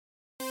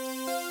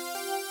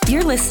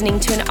You're listening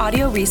to an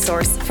audio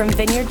resource from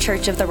Vineyard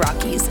Church of the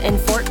Rockies in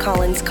Fort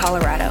Collins,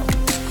 Colorado.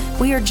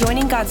 We are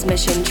joining God's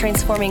mission,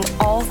 transforming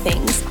all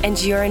things, and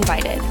you're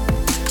invited.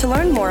 To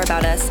learn more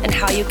about us and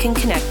how you can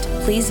connect,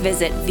 please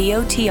visit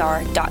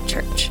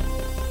votr.church.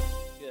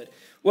 Good.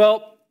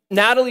 Well,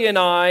 Natalie and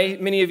I,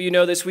 many of you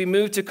know this, we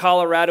moved to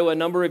Colorado a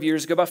number of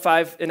years ago, about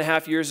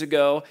 5.5 years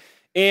ago.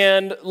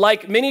 And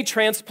like many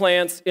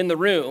transplants in the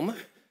room,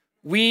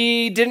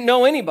 we didn't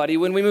know anybody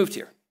when we moved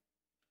here.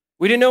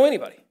 We didn't know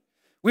anybody.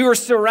 We were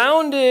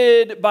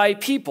surrounded by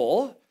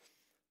people,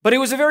 but it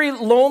was a very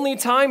lonely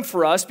time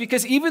for us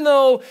because even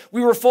though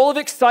we were full of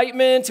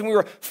excitement and we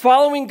were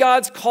following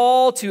God's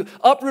call to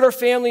uproot our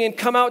family and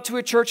come out to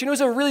a church, and it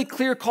was a really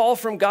clear call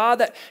from God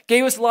that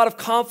gave us a lot of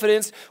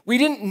confidence, we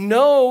didn't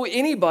know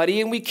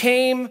anybody and we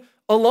came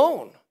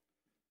alone.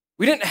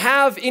 We didn't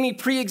have any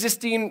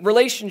pre-existing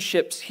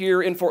relationships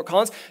here in Fort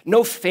Collins.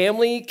 No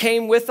family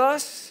came with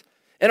us.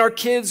 And our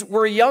kids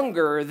were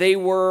younger. They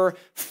were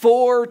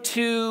 4,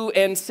 2,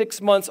 and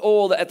 6 months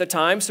old at the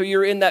time. So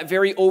you're in that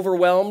very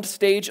overwhelmed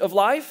stage of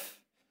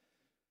life.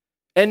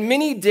 And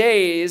many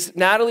days,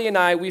 Natalie and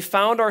I, we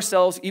found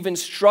ourselves even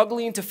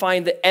struggling to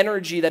find the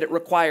energy that it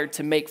required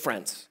to make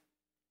friends.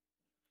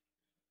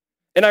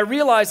 And I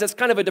realize that's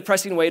kind of a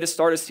depressing way to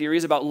start a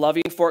series about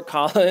loving Fort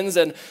Collins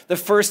and the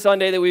first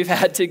Sunday that we've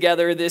had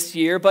together this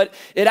year, but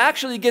it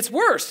actually gets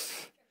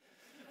worse.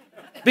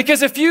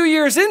 Because a few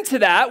years into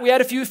that, we had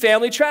a few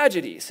family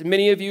tragedies.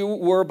 Many of you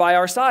were by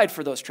our side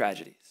for those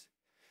tragedies.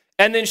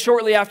 And then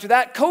shortly after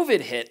that,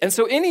 COVID hit. And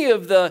so any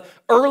of the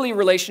early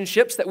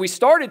relationships that we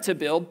started to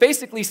build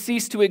basically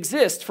ceased to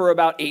exist for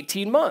about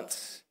 18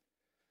 months.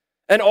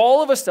 And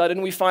all of a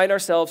sudden, we find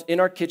ourselves in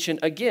our kitchen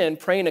again,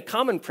 praying a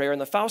common prayer in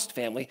the Faust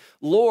family,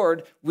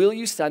 Lord, will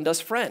you send us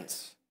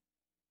friends?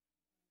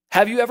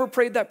 Have you ever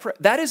prayed that prayer?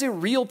 That is a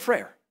real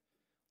prayer.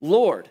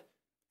 Lord,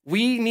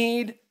 we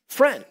need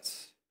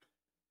friends.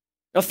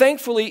 Now,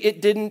 thankfully,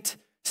 it didn't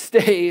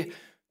stay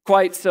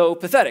quite so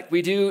pathetic.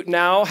 We do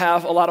now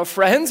have a lot of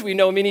friends. We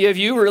know many of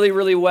you really,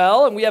 really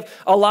well, and we have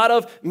a lot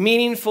of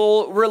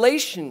meaningful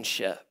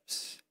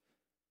relationships.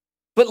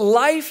 But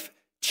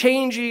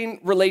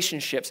life-changing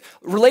relationships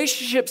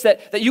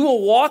that you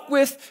will walk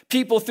with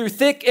people through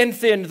thick and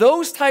thin,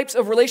 those types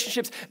of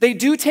relationships, they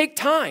do take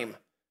time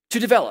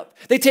to develop.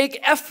 They take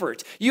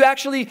effort. You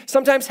actually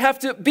sometimes have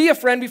to be a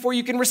friend before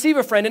you can receive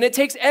a friend, and it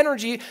takes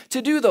energy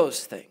to do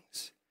those things.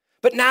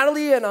 But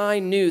Natalie and I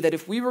knew that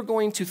if we were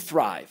going to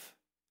thrive,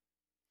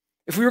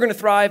 if we were going to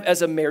thrive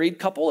as a married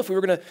couple, if we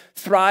were going to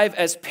thrive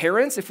as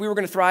parents, if we were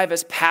going to thrive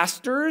as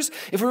pastors,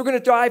 if we were going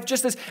to thrive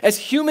just as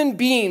human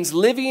beings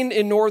living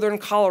in northern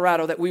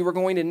Colorado, that we were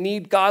going to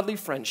need godly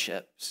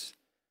friendships,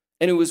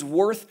 and it was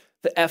worth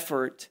the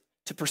effort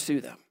to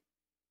pursue them.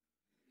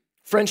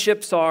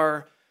 Friendships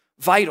are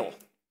vital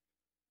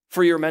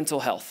for your mental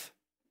health.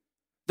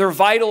 They're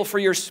vital for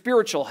your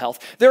spiritual health.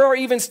 There are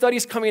even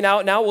studies coming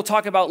out now, we'll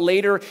talk about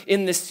later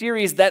in this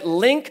series, that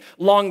link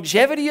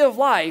longevity of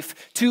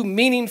life to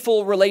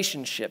meaningful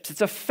relationships. It's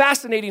a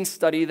fascinating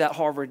study that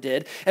Harvard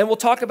did, and we'll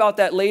talk about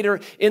that later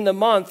in the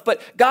month.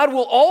 But God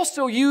will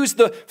also use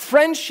the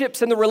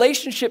friendships and the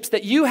relationships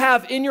that you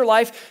have in your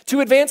life to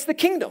advance the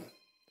kingdom,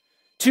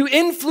 to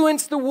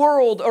influence the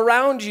world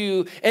around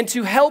you, and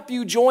to help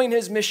you join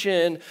his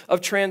mission of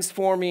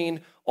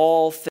transforming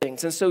all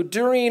things. And so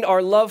during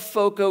our Love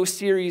Foco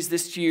series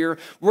this year,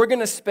 we're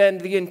going to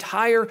spend the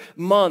entire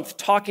month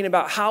talking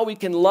about how we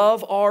can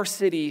love our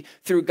city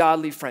through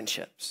godly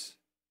friendships.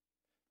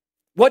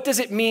 What does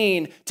it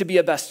mean to be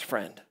a best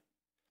friend?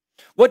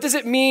 What does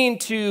it mean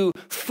to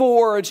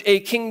forge a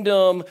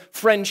kingdom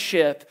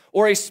friendship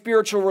or a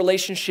spiritual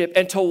relationship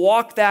and to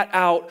walk that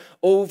out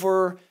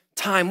over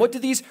time? What do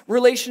these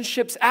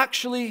relationships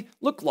actually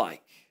look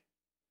like?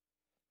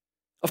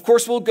 Of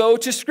course, we'll go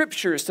to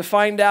scriptures to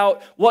find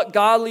out what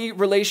godly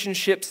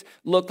relationships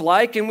look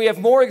like. And we have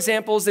more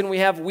examples than we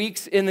have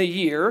weeks in the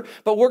year.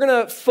 But we're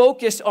going to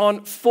focus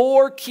on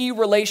 4 key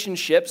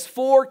relationships,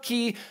 4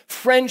 key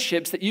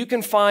friendships that you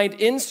can find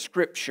in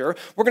scripture.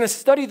 We're going to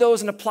study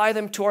those and apply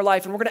them to our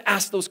life. And we're going to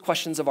ask those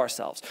questions of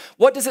ourselves.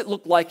 What does it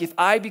look like if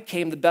I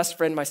became the best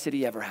friend my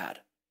city ever had?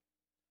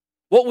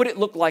 What would it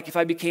look like if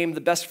I became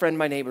the best friend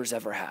my neighbors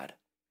ever had?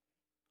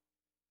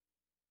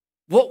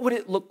 What would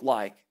it look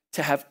like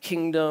to have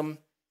kingdom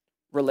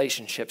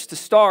relationships? To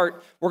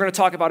start, we're going to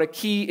talk about a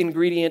key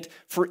ingredient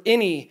for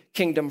any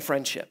kingdom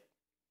friendship.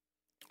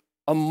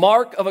 A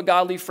mark of a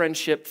godly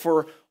friendship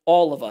for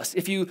all of us.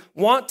 If you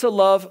want to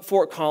love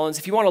Fort Collins,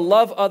 if you want to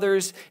love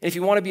others, and if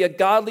you want to be a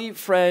godly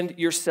friend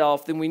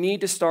yourself, then we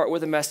need to start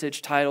with a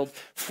message titled,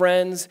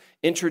 Friends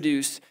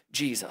Introduce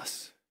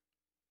Jesus.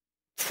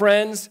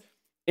 Friends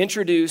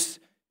Introduce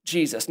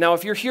Jesus. Now,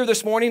 if you're here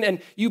this morning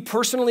and you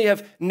personally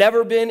have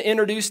never been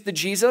introduced to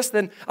Jesus,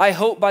 then I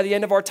hope by the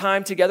end of our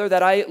time together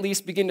that I at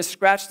least begin to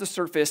scratch the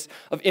surface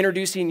of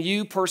introducing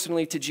you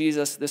personally to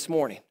Jesus this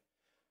morning.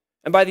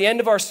 And by the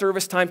end of our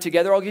service time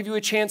together, I'll give you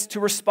a chance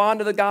to respond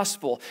to the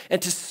gospel and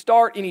to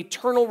start an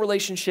eternal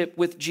relationship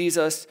with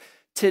Jesus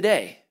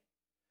today.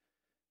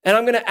 And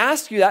I'm going to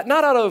ask you that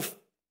not out of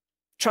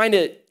trying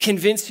to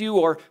convince you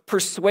or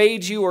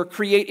persuade you or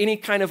create any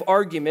kind of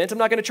argument. I'm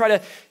not going to try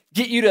to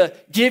get you to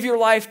give your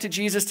life to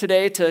Jesus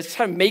today to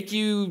kind of make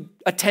you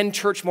attend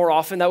church more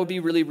often. That would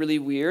be really, really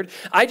weird.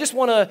 I just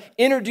want to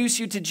introduce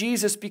you to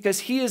Jesus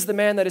because he is the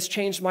man that has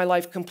changed my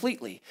life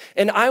completely.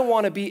 And I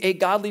want to be a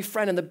godly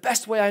friend. And the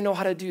best way I know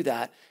how to do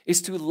that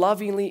is to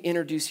lovingly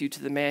introduce you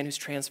to the man who's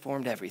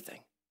transformed everything.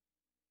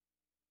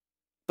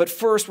 But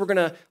first, we're going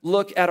to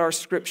look at our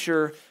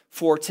scripture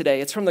for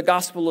today. It's from the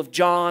Gospel of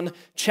John,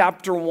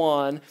 chapter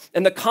 1.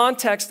 And the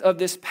context of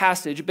this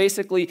passage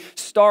basically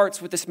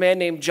starts with this man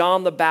named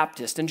John the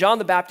Baptist. And John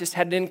the Baptist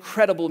had an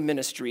incredible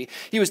ministry.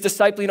 He was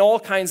discipling all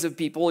kinds of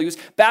people. He was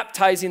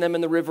baptizing them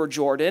in the River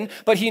Jordan,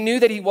 but he knew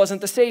that he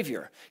wasn't the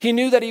Savior. He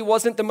knew that he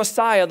wasn't the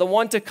Messiah, the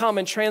one to come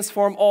and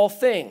transform all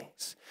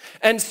things.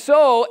 And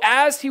so,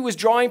 as he was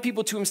drawing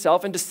people to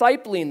himself and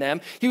discipling them,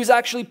 he was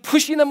actually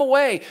pushing them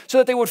away so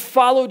that they would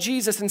follow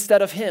Jesus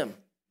instead of him.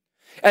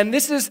 And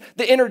this is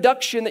the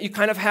introduction that you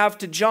kind of have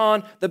to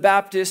John the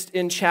Baptist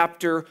in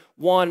chapter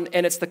 1,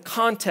 and it's the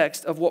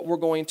context of what we're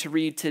going to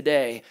read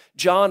today.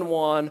 John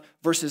 1,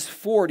 verses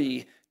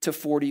 40 to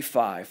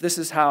 45. This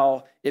is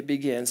how it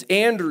begins.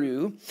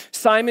 Andrew,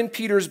 Simon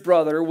Peter's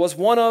brother, was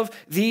one of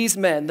these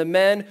men, the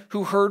men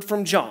who heard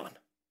from John,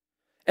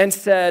 and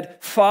said,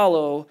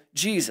 "Follow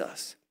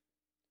Jesus."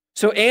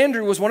 So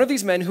Andrew was one of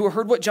these men who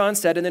heard what John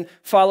said and then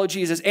followed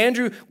Jesus.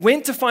 Andrew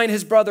went to find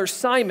his brother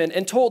Simon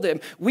and told him,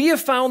 "We have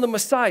found the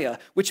Messiah,"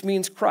 which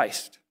means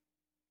Christ.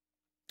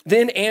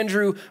 Then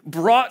Andrew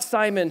brought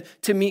Simon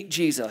to meet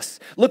Jesus.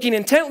 Looking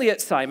intently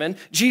at Simon,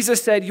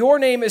 Jesus said, "Your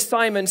name is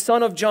Simon,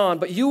 son of John,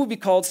 but you will be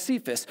called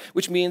Cephas,"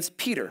 which means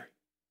Peter.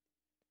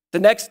 The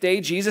next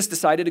day, Jesus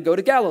decided to go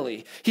to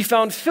Galilee. He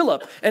found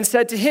Philip and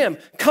said to him,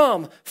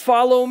 "Come,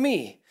 follow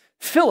me."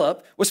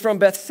 Philip was from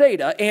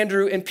Bethsaida,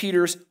 Andrew and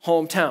Peter's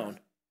hometown.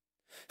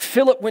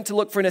 Philip went to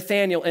look for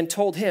Nathanael and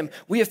told him,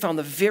 "We have found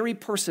the very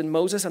person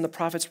Moses and the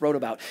prophets wrote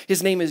about.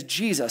 His name is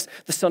Jesus,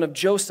 the son of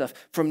Joseph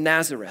from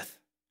Nazareth."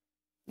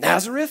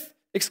 "Nazareth?"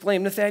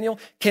 exclaimed Nathanael.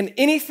 "Can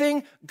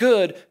anything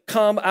good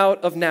come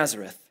out of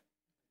Nazareth?"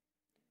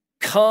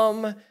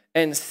 "Come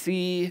and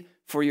see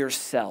for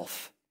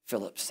yourself,"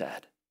 Philip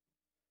said.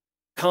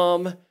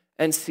 Come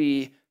and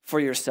see for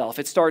yourself.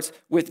 It starts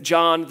with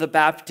John the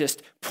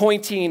Baptist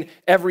pointing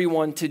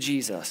everyone to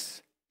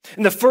Jesus.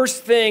 And the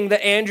first thing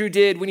that Andrew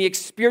did when he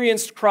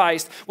experienced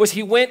Christ was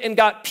he went and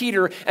got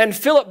Peter. And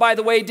Philip, by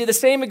the way, did the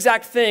same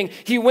exact thing.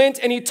 He went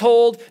and he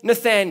told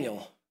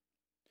Nathanael.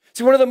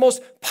 See, one of the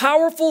most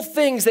powerful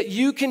things that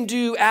you can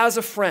do as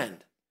a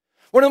friend,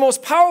 one of the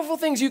most powerful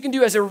things you can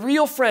do as a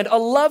real friend, a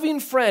loving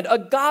friend, a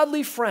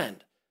godly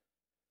friend,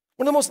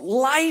 one of the most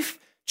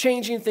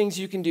life-changing things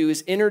you can do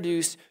is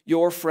introduce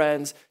your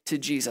friends to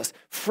Jesus.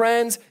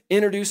 Friends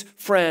introduce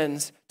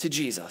friends to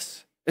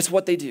Jesus. It's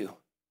what they do.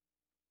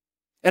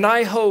 And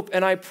I hope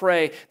and I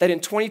pray that in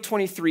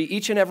 2023,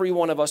 each and every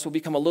one of us will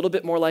become a little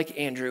bit more like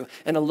Andrew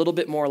and a little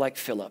bit more like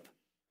Philip.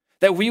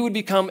 That we would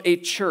become a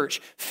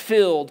church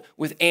filled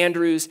with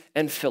Andrews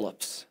and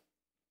Philips.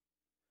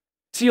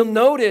 So you'll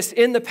notice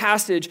in the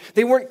passage,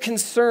 they weren't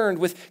concerned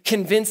with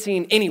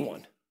convincing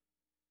anyone.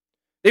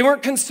 They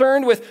weren't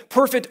concerned with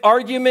perfect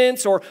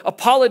arguments or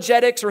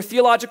apologetics or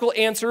theological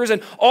answers,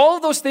 and all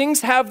of those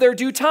things have their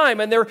due time,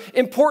 and they're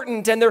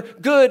important, and they're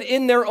good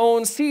in their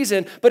own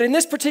season. But in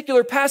this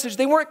particular passage,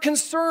 they weren't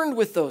concerned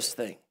with those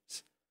things.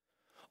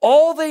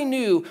 All they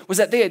knew was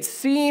that they had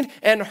seen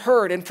and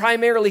heard and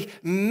primarily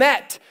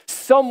met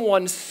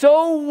someone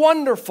so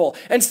wonderful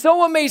and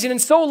so amazing and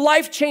so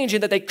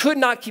life-changing that they could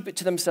not keep it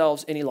to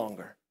themselves any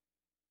longer.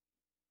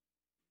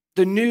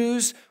 The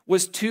news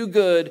was too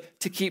good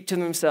to keep to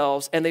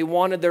themselves, and they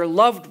wanted their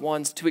loved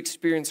ones to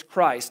experience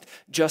Christ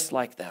just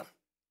like them.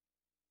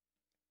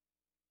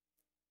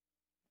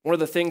 One of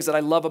the things that I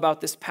love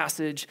about this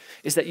passage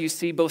is that you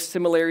see both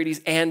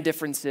similarities and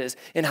differences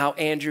in how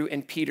Andrew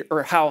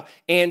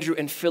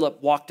and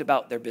Philip walked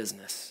about their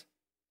business.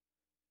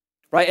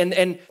 Right?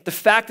 And the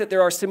fact that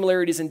there are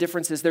similarities and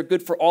differences, they're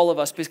good for all of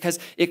us because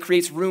it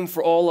creates room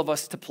for all of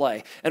us to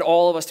play and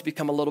all of us to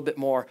become a little bit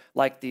more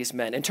like these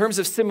men. In terms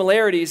of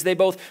similarities, they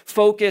both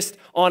focused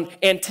on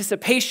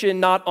anticipation,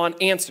 not on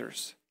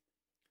answers.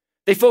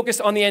 They focused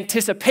on the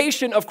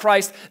anticipation of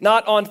Christ,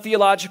 not on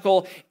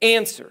theological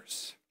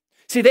answers.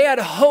 See, they had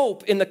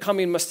hope in the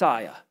coming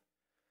Messiah.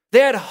 They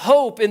had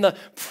hope in the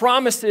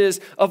promises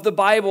of the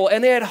Bible,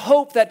 and they had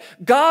hope that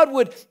God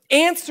would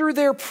answer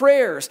their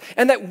prayers,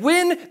 and that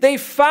when they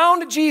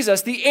found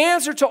Jesus, the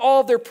answer to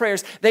all of their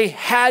prayers, they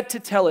had to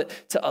tell it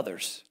to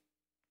others.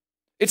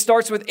 It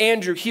starts with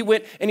Andrew. He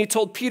went and he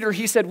told Peter,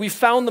 he said, "We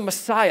found the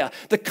Messiah,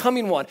 the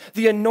coming one,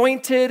 the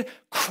anointed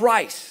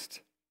Christ."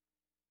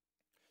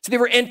 So they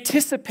were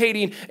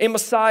anticipating a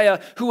Messiah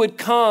who would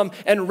come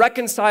and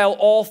reconcile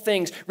all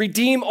things,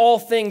 redeem all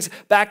things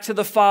back to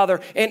the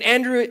Father. And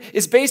Andrew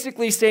is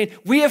basically saying,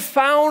 we have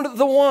found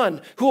the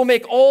one who will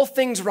make all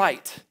things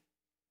right.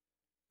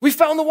 We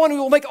found the one who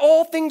will make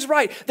all things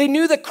right. They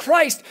knew that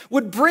Christ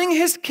would bring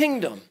his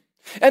kingdom,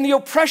 And the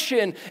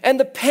oppression and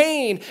the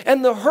pain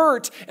and the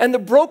hurt and the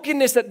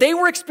brokenness that they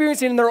were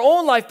experiencing in their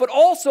own life, but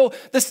also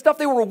the stuff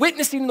they were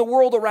witnessing in the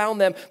world around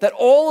them, that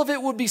all of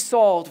it would be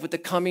solved with the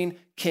coming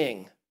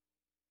king.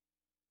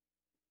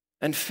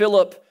 And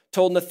Philip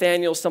told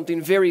Nathanael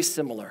something very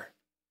similar.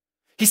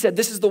 He said,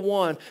 this is the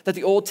one that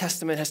the Old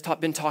Testament has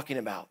been talking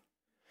about.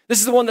 This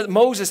is the one that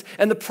Moses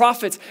and the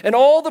prophets and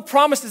all the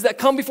promises that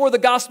come before the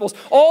Gospels,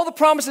 all the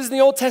promises in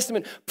the Old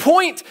Testament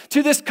point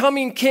to this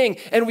coming king,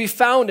 and we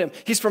found him.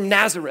 He's from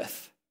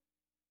Nazareth.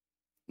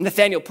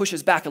 Nathanael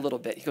pushes back a little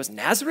bit. He goes,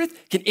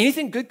 Nazareth? Can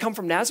anything good come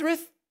from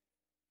Nazareth?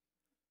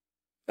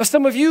 Now,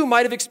 some of you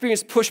might have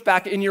experienced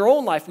pushback in your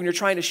own life when you're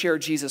trying to share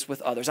Jesus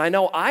with others. I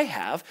know I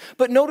have,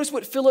 but notice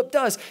what Philip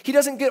does. He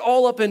doesn't get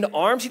all up into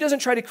arms. He doesn't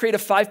try to create a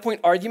 5-point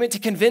argument to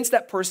convince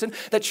that person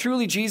that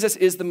truly Jesus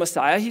is the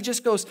Messiah. He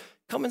just goes,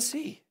 come and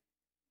see.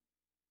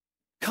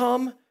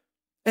 Come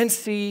and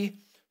see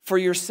for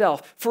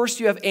yourself.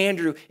 First, you have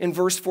Andrew in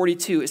verse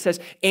 42. It says,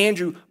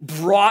 Andrew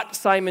brought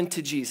Simon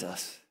to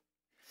Jesus.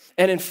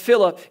 And in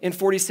Philip, in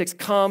 46,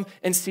 come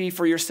and see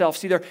for yourself.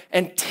 See, they're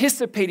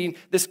anticipating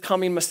this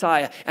coming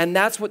Messiah. And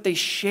that's what they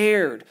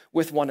shared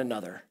with one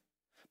another.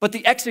 But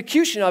the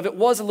execution of it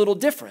was a little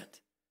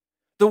different.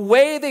 The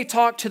way they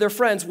talked to their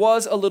friends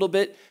was a little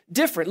bit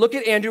different. Look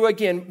at Andrew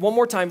again, one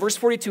more time. Verse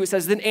 42, it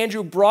says, then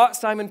Andrew brought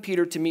Simon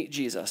Peter to meet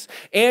Jesus.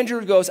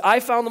 Andrew goes,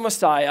 I found the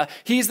Messiah.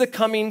 He's the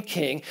coming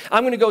king.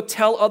 I'm going to go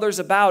tell others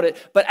about it.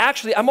 But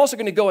actually, I'm also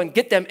going to go and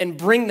get them and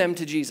bring them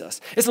to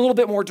Jesus. It's a little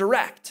bit more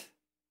direct.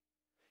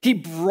 He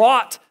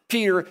brought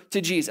Peter to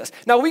Jesus.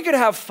 Now, we could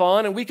have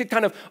fun and we could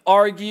kind of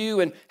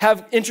argue and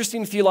have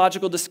interesting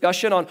theological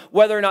discussion on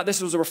whether or not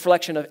this was a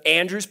reflection of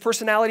Andrew's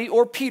personality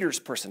or Peter's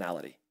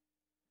personality,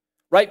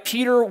 right?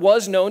 Peter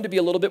was known to be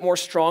a little bit more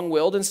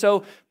strong-willed, and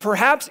so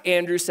perhaps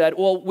Andrew said,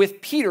 well,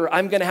 with Peter,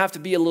 I'm going to have to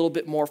be a little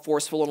bit more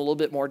forceful and a little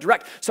bit more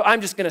direct, so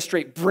I'm just going to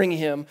straight bring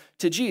him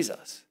to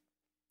Jesus.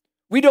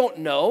 We don't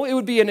know. It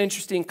would be an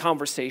interesting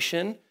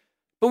conversation,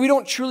 but we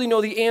don't truly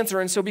know the answer.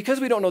 And so because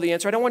we don't know the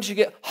answer, I don't want you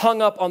to get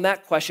hung up on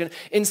that question.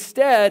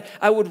 Instead,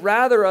 I would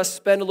rather us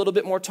spend a little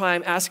bit more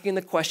time asking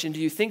the question,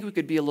 do you think we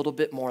could be a little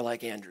bit more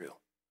like Andrew?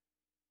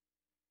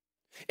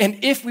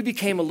 And if we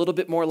became a little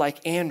bit more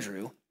like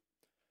Andrew,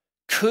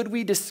 could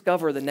we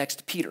discover the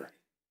next Peter?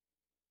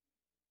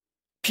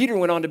 Peter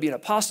went on to be an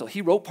apostle.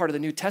 He wrote part of the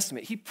New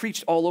Testament. He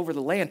preached all over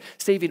the land,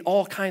 saving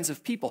all kinds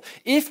of people.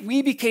 If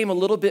we became a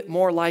little bit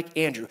more like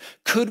Andrew,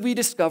 could we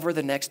discover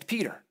the next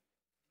Peter?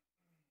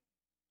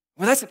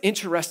 Well, that's an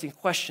interesting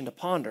question to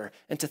ponder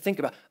and to think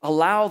about.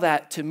 Allow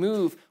that to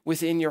move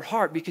within your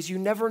heart because you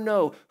never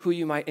know who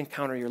you might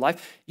encounter in your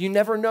life. You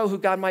never know who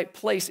God might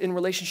place in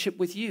relationship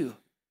with you.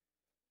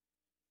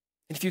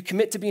 And if you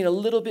commit to being a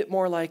little bit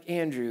more like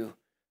Andrew,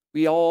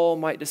 we all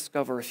might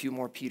discover a few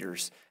more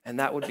Peters, and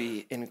that would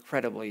be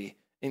incredibly,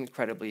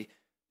 incredibly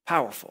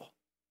powerful.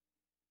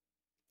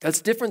 That's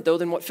different, though,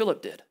 than what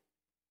Philip did.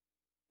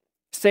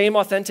 Same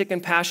authentic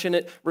and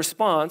passionate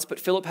response, but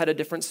Philip had a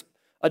different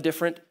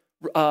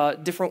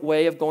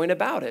way of going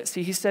about it.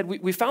 See, he said,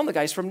 we found the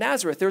guys from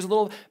Nazareth. There's a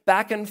little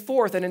back and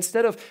forth. And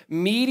instead of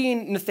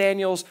meeting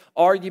Nathanael's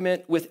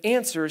argument with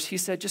answers, he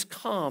said, just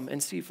come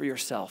and see for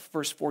yourself.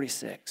 Verse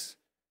 46.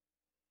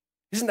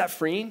 Isn't that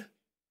freeing?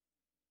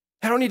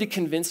 I don't need to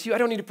convince you. I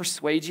don't need to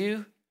persuade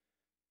you.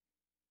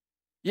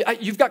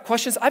 You've got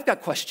questions. I've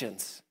got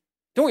questions.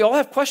 Don't we all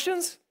have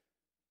questions?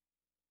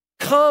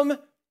 Come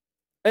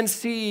and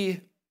see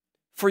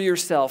for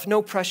yourself.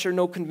 No pressure,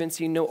 no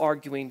convincing, no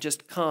arguing.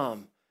 Just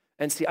come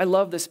and see. I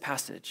love this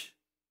passage.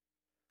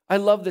 I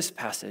love this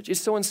passage. It's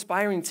so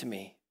inspiring to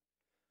me.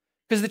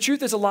 Because the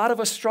truth is, a lot of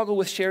us struggle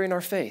with sharing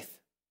our faith.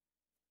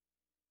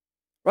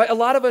 Right? A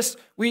lot of us,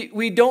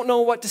 we don't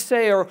know what to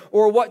say or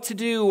what to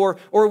do,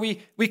 or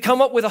we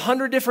come up with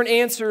 100 different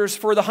answers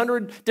for the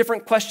 100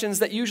 different questions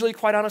that usually,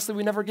 quite honestly,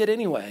 we never get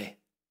anyway.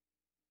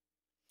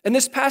 And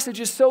this passage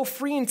is so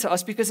freeing to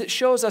us because it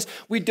shows us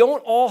we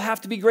don't all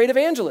have to be great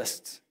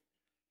evangelists.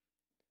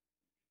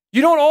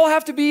 You don't all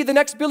have to be the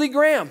next Billy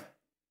Graham.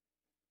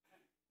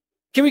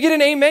 Can we get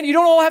an amen? You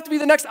don't all have to be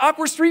the next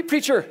awkward street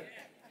preacher.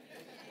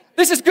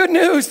 This is good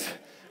news,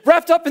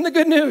 wrapped up in the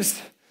good news.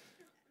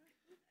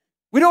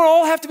 We don't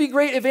all have to be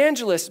great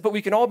evangelists, but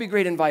we can all be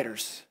great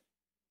inviters.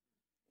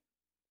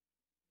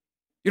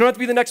 You don't have to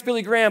be the next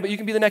Billy Graham, but you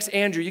can be the next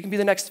Andrew. You can be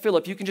the next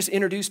Philip. You can just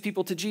introduce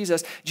people to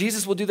Jesus.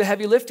 Jesus will do the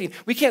heavy lifting.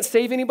 We can't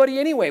save anybody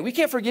anyway. We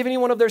can't forgive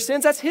anyone of their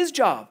sins. That's his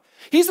job.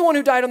 He's the one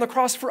who died on the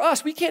cross for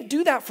us. We can't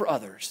do that for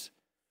others.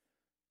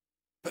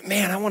 But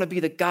man, I want to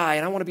be the guy,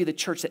 and I want to be the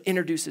church that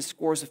introduces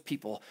scores of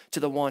people to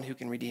the one who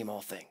can redeem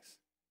all things.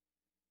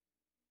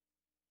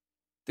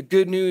 The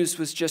good news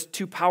was just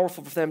too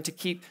powerful for them to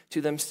keep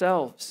to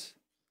themselves.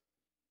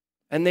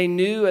 And they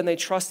knew and they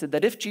trusted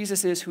that if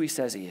Jesus is who he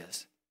says he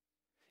is,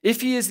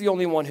 if he is the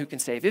only one who can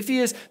save, if he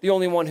is the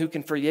only one who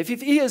can forgive,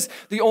 if he is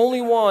the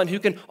only one who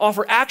can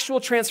offer actual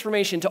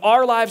transformation to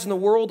our lives and the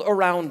world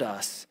around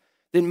us,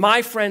 then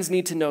my friends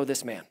need to know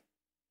this man.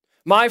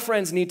 My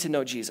friends need to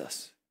know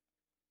Jesus.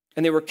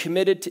 And they were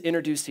committed to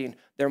introducing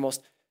their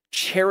most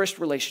cherished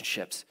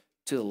relationships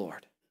to the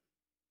Lord.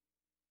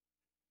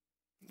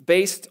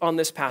 Based on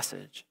this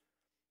passage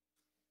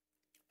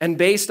and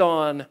based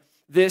on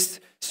this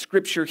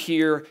scripture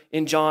here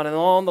in John and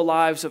on the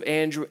lives of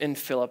Andrew and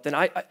Philip, then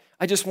I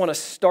just want to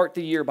start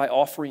the year by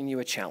offering you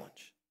a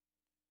challenge.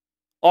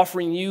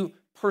 Offering you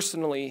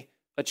personally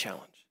a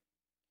challenge.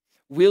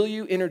 Will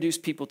you introduce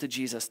people to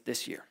Jesus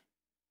this year?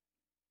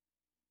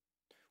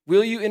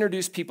 Will you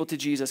introduce people to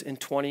Jesus in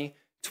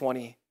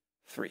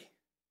 2023?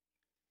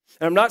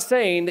 And I'm not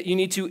saying that you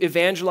need to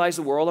evangelize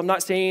the world. I'm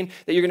not saying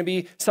that you're going to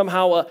be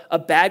somehow a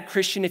bad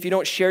Christian if you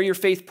don't share your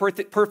faith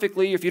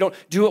perfectly, or if you don't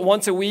do it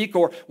once a week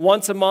or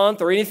once a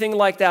month or anything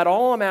like that.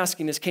 All I'm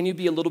asking is, can you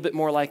be a little bit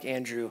more like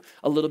Andrew,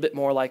 a little bit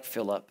more like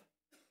Philip?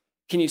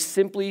 Can you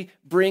simply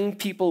bring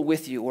people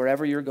with you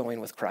wherever you're going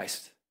with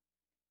Christ?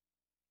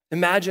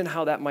 Imagine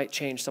how that might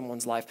change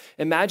someone's life.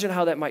 Imagine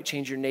how that might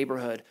change your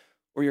neighborhood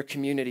or your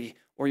community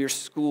or your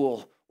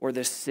school or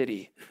this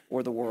city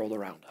or the world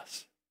around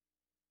us.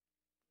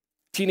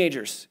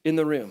 Teenagers in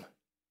the room,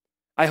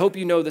 I hope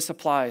you know this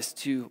applies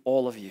to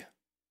all of you.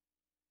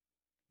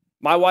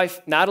 My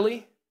wife,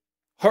 Natalie,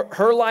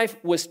 her life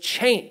was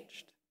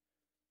changed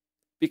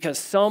because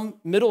some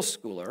middle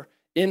schooler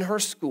in her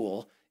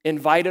school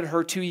invited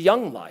her to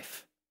Young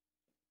Life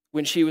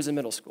when she was in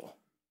middle school.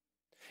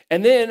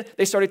 And then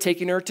they started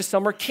taking her to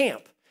summer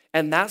camp,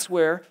 and that's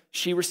where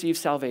she received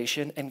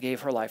salvation and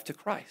gave her life to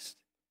Christ.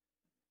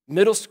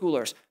 Middle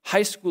schoolers,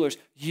 high schoolers,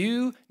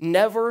 you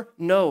never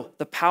know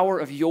the power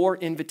of your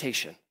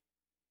invitation.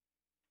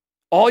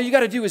 All you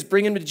got to do is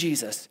bring him to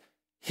Jesus.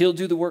 He'll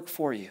do the work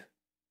for you.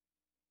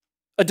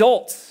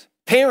 Adults,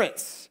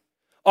 parents,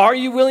 are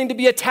you willing to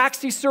be a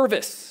taxi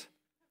service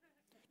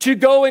to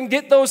go and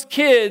get those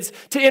kids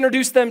to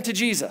introduce them to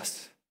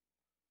Jesus?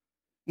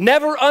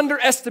 Never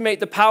underestimate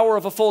the power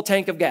of a full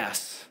tank of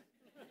gas.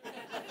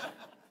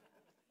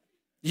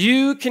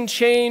 You can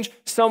change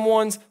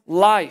someone's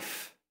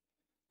life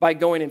by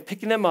going and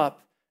picking them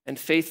up and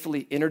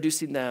faithfully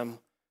introducing them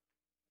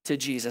to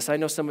Jesus. I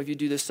know some of you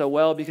do this so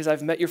well because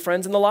I've met your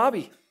friends in the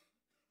lobby.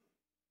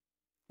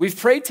 We've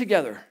prayed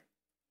together.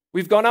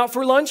 We've gone out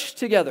for lunch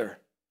together.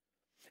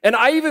 And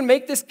I even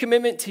make this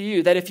commitment to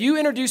you that if you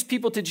introduce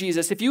people to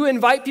Jesus, if you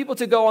invite people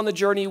to go on the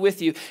journey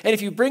with you, and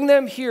if you bring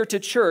them here to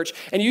church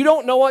and you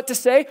don't know what to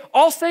say,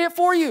 I'll say it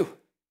for you.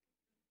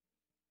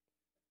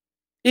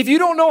 If you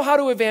don't know how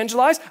to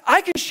evangelize,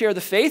 I can share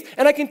the faith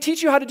and I can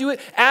teach you how to do it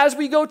as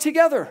we go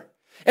together.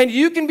 And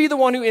you can be the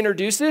one who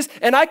introduces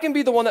and I can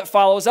be the one that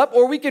follows up,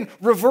 or we can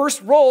reverse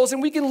roles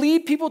and we can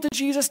lead people to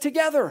Jesus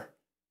together.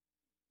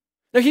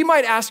 Now, he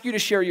might ask you to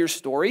share your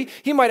story.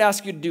 He might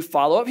ask you to do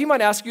follow-up. He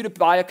might ask you to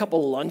buy a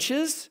couple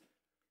lunches.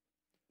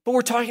 But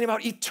we're talking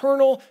about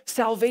eternal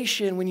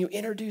salvation when you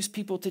introduce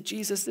people to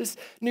Jesus. This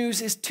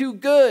news is too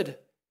good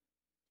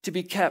to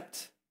be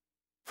kept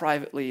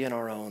privately in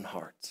our own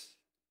hearts.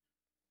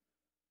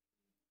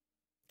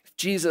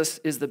 Jesus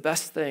is the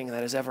best thing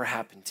that has ever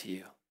happened to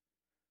you,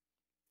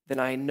 then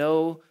I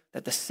know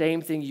that the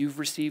same thing you've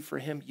received for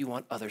him, you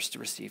want others to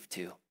receive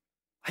too.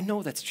 I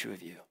know that's true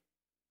of you.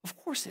 Of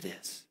course it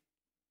is.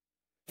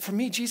 For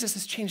me, Jesus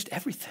has changed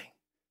everything.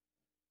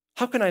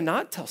 How can I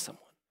not tell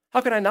someone? How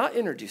can I not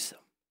introduce them?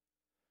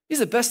 He's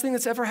the best thing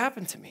that's ever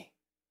happened to me.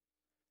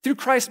 Through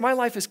Christ, my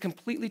life is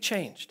completely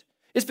changed.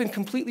 It's been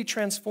completely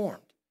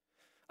transformed.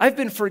 I've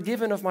been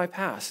forgiven of my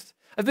past.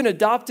 I've been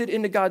adopted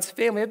into God's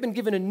family. I've been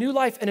given a new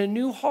life and a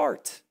new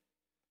heart.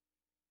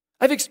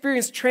 I've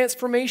experienced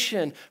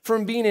transformation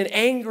from being an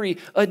angry,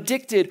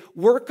 addicted,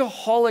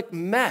 workaholic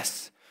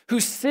mess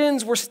whose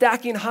sins were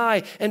stacking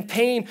high and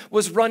pain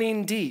was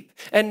running deep.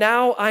 And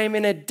now I am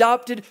an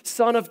adopted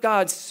son of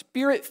God,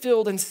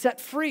 spirit-filled and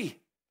set free.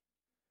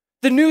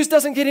 The news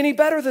doesn't get any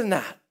better than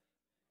that.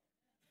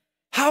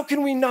 How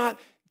can we not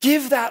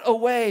give that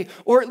away,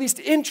 or at least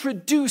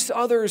introduce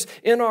others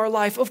in our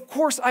life? Of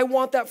course, I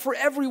want that for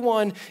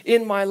everyone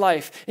in my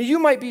life. And you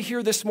might be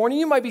here this morning,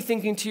 you might be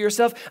thinking to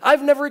yourself,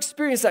 I've never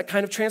experienced that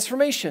kind of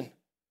transformation.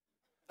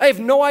 I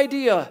have no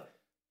idea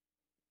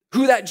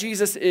who that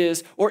Jesus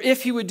is, or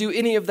if he would do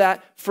any of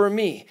that for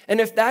me. And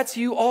if that's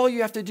you, all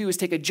you have to do is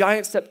take a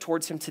giant step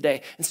towards him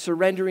today and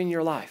surrendering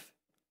your life.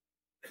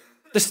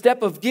 The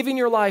step of giving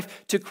your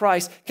life to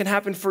Christ can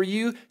happen for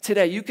you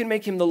today. You can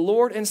make him the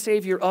Lord and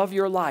Savior of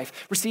your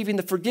life, receiving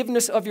the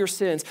forgiveness of your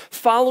sins,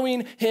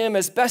 following him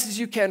as best as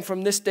you can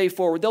from this day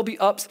forward. There'll be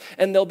ups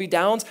and there'll be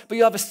downs, but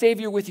you'll have a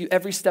Savior with you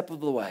every step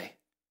of the way.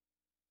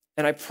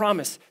 And I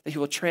promise that he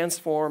will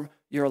transform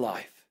your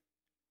life.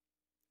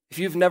 If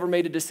you've never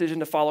made a decision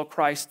to follow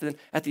Christ, then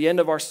at the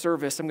end of our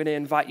service, I'm going to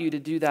invite you to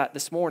do that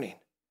this morning.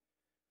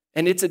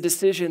 And it's a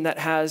decision that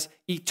has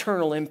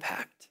eternal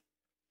impact.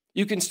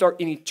 You can start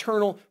an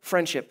eternal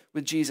friendship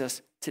with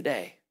Jesus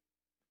today,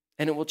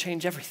 and it will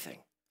change everything,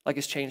 like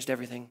it's changed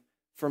everything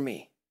for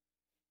me.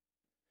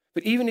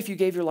 But even if you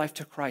gave your life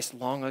to Christ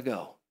long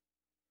ago,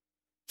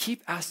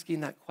 keep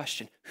asking that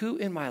question: who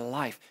in my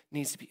life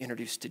needs to be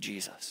introduced to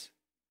Jesus?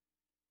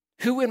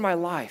 Who in my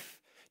life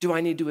do I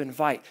need to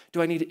invite?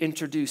 Do I need to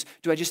introduce?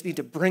 Do I just need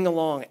to bring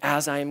along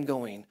as I am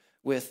going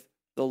with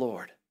the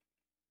Lord?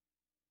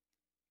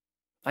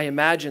 I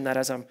imagine that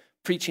as I'm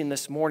preaching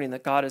this morning,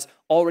 that God is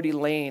already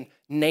laying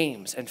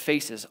names and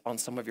faces on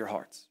some of your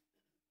hearts.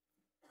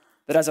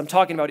 That as I'm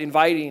talking about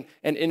inviting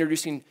and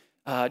introducing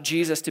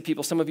Jesus to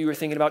people, some of you are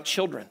thinking about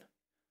children.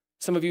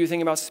 Some of you are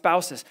thinking about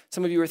spouses.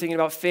 Some of you are thinking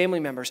about family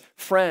members,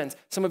 friends.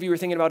 Some of you are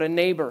thinking about a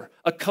neighbor,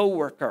 a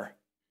coworker.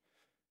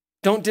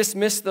 Don't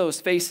dismiss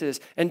those faces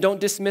and don't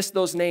dismiss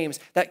those names.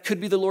 That could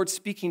be the Lord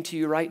speaking to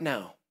you right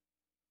now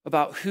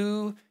about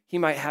who he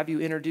might have you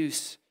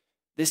introduce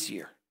this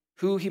year,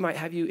 who he might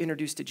have you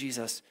introduce to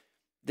Jesus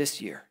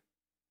this year.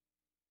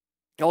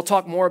 I'll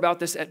talk more about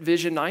this at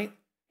Vision Night,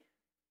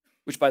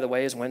 which, by the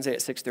way, is Wednesday at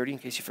 6:30 in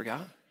case you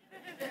forgot.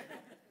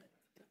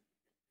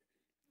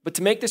 But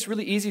to make this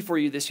really easy for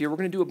you this year, we're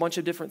going to do a bunch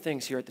of different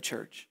things here at the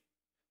church.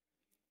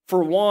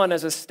 For one,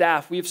 as a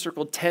staff, we have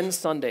circled 10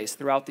 Sundays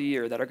throughout the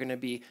year that are going to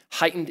be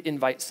heightened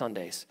invite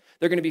Sundays.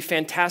 They're going to be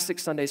fantastic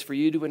Sundays for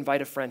you to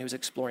invite a friend who's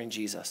exploring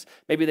Jesus.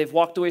 Maybe they've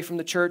walked away from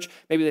the church.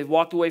 Maybe they've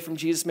walked away from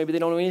Jesus. Maybe they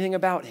don't know anything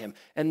about him.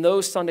 And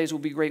those Sundays will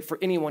be great for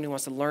anyone who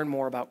wants to learn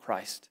more about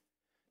Christ.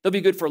 They'll be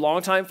good for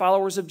longtime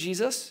followers of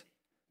Jesus,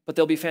 but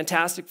they'll be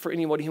fantastic for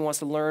anyone who wants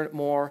to learn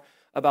more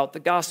about the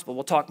gospel.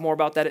 We'll talk more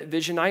about that at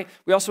Vision Night.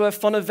 We also have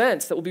fun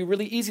events that will be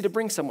really easy to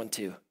bring someone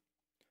to.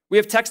 We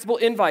have textable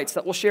invites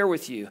that we'll share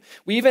with you.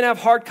 We even have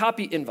hard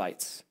copy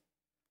invites.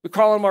 We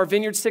call them our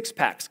Vineyard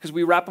 6-packs because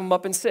we wrap them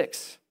up in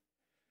 6.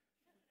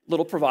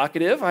 Little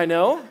provocative, I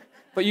know,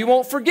 but you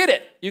won't forget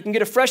it. You can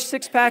get a fresh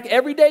 6-pack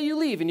every day you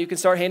leave and you can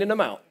start handing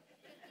them out.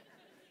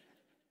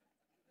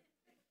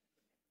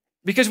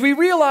 Because we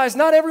realize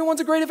not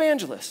everyone's a great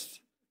evangelist.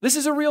 This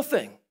is a real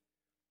thing.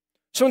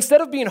 So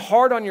instead of being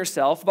hard on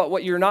yourself about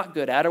what you're not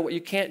good at or what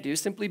you can't do,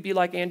 simply be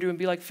like Andrew and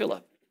be like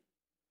Philip.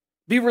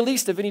 Be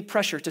released of any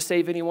pressure to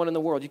save anyone in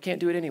the world. You can't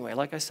do it anyway,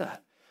 like I said.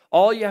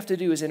 All you have to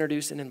do is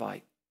introduce and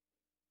invite.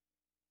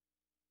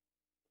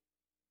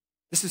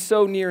 This is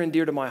so near and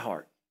dear to my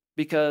heart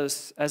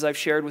because, as I've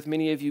shared with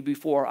many of you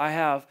before, I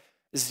have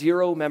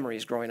 0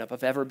 memories growing up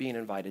of ever being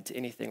invited to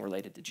anything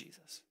related to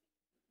Jesus.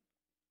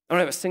 I don't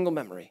have a single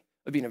memory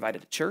of being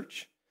invited to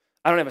church.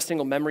 I don't have a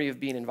single memory of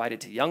being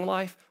invited to Young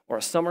Life or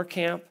a summer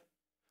camp.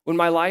 When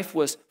my life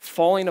was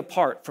falling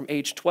apart from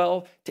age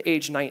 12 to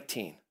age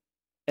 19,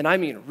 and I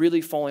mean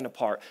really falling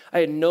apart, I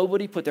had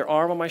nobody put their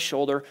arm on my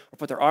shoulder or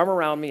put their arm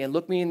around me and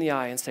look me in the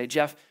eye and say,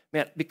 Jeff,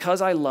 man,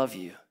 because I love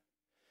you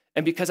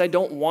and because I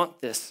don't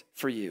want this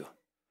for you,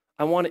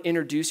 I want to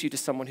introduce you to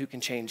someone who can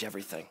change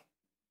everything.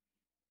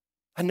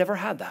 I never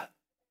had that.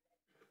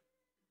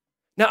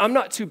 Now, I'm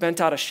not too bent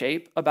out of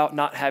shape about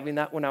not having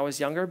that when I was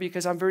younger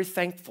because I'm very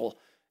thankful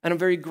and I'm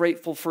very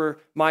grateful for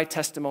my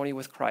testimony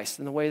with Christ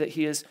and the way that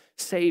he has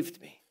saved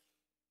me.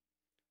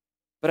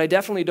 But I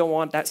definitely don't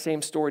want that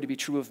same story to be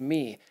true of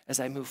me as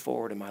I move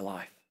forward in my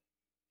life.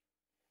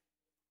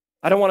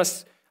 I don't want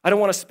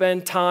to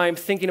spend time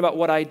thinking about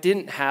what I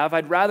didn't have.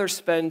 I'd rather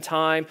spend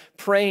time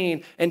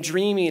praying and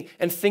dreaming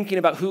and thinking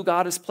about who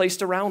God has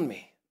placed around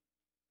me,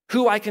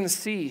 who I can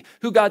see,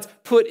 who God's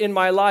put in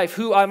my life,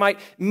 who I might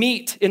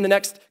meet in the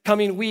next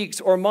coming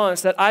weeks or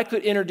months that I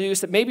could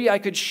introduce, that maybe I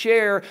could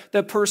share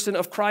the person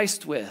of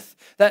Christ with,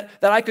 that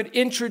I could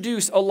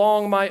introduce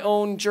along my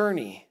own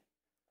journey.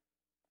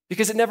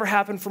 Because it never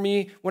happened for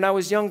me when I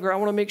was younger. I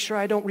want to make sure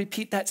I don't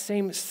repeat that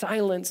same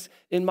silence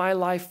in my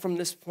life from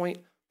this point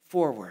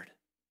forward.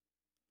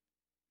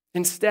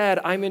 Instead,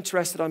 I'm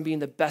interested in being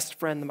the best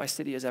friend that my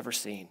city has ever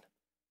seen.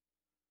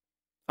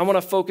 I want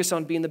to focus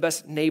on being the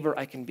best neighbor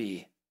I can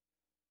be,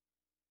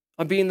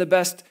 on being the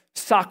best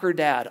soccer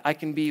dad I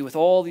can be with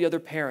all the other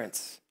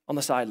parents on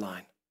the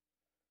sideline,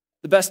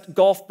 the best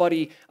golf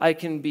buddy I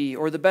can be,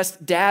 or the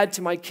best dad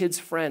to my kids'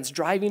 friends,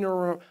 driving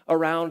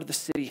around the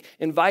city,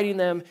 inviting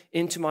them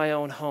into my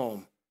own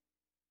home.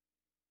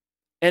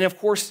 And of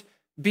course,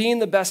 being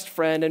the best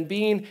friend and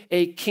being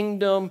a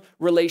kingdom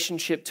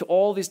relationship to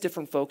all these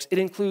different folks, it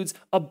includes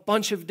a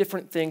bunch of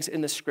different things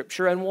in the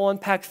scripture, and we'll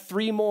unpack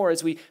 3 more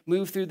as we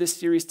move through this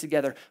series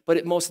together, but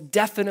it most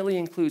definitely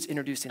includes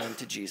introducing them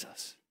to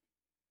Jesus.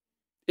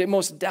 It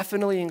most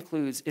definitely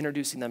includes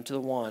introducing them to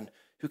the one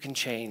who can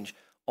change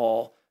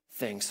all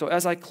things. So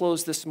as I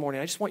close this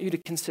morning, I just want you to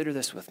consider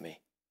this with me.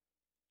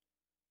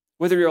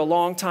 Whether you're a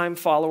longtime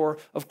follower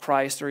of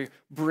Christ or you're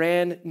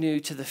brand new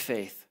to the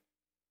faith,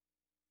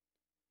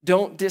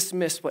 don't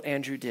dismiss what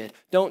Andrew did.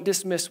 Don't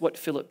dismiss what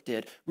Philip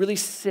did. Really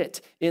sit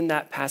in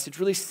that passage.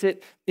 Really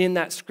sit in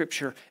that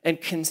scripture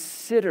and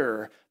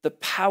consider the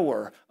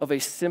power of a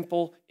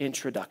simple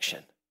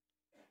introduction.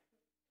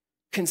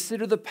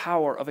 Consider the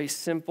power of a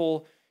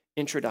simple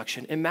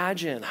introduction.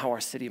 Imagine how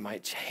our city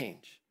might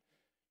change.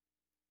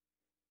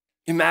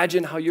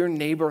 Imagine how your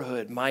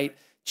neighborhood might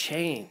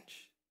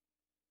change.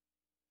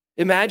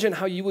 Imagine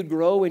how you would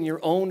grow in your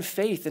own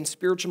faith and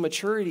spiritual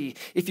maturity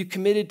if you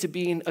committed to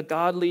being a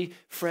godly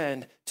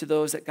friend to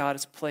those that God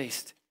has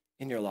placed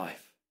in your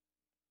life.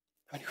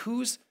 I mean,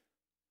 whose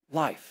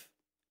life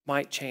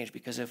might change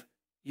because of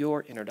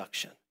your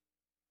introduction?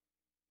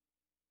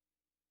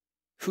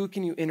 Who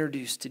can you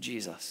introduce to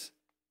Jesus,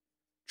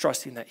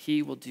 trusting that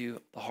he will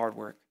do the hard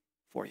work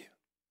for you?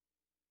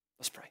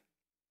 Let's pray.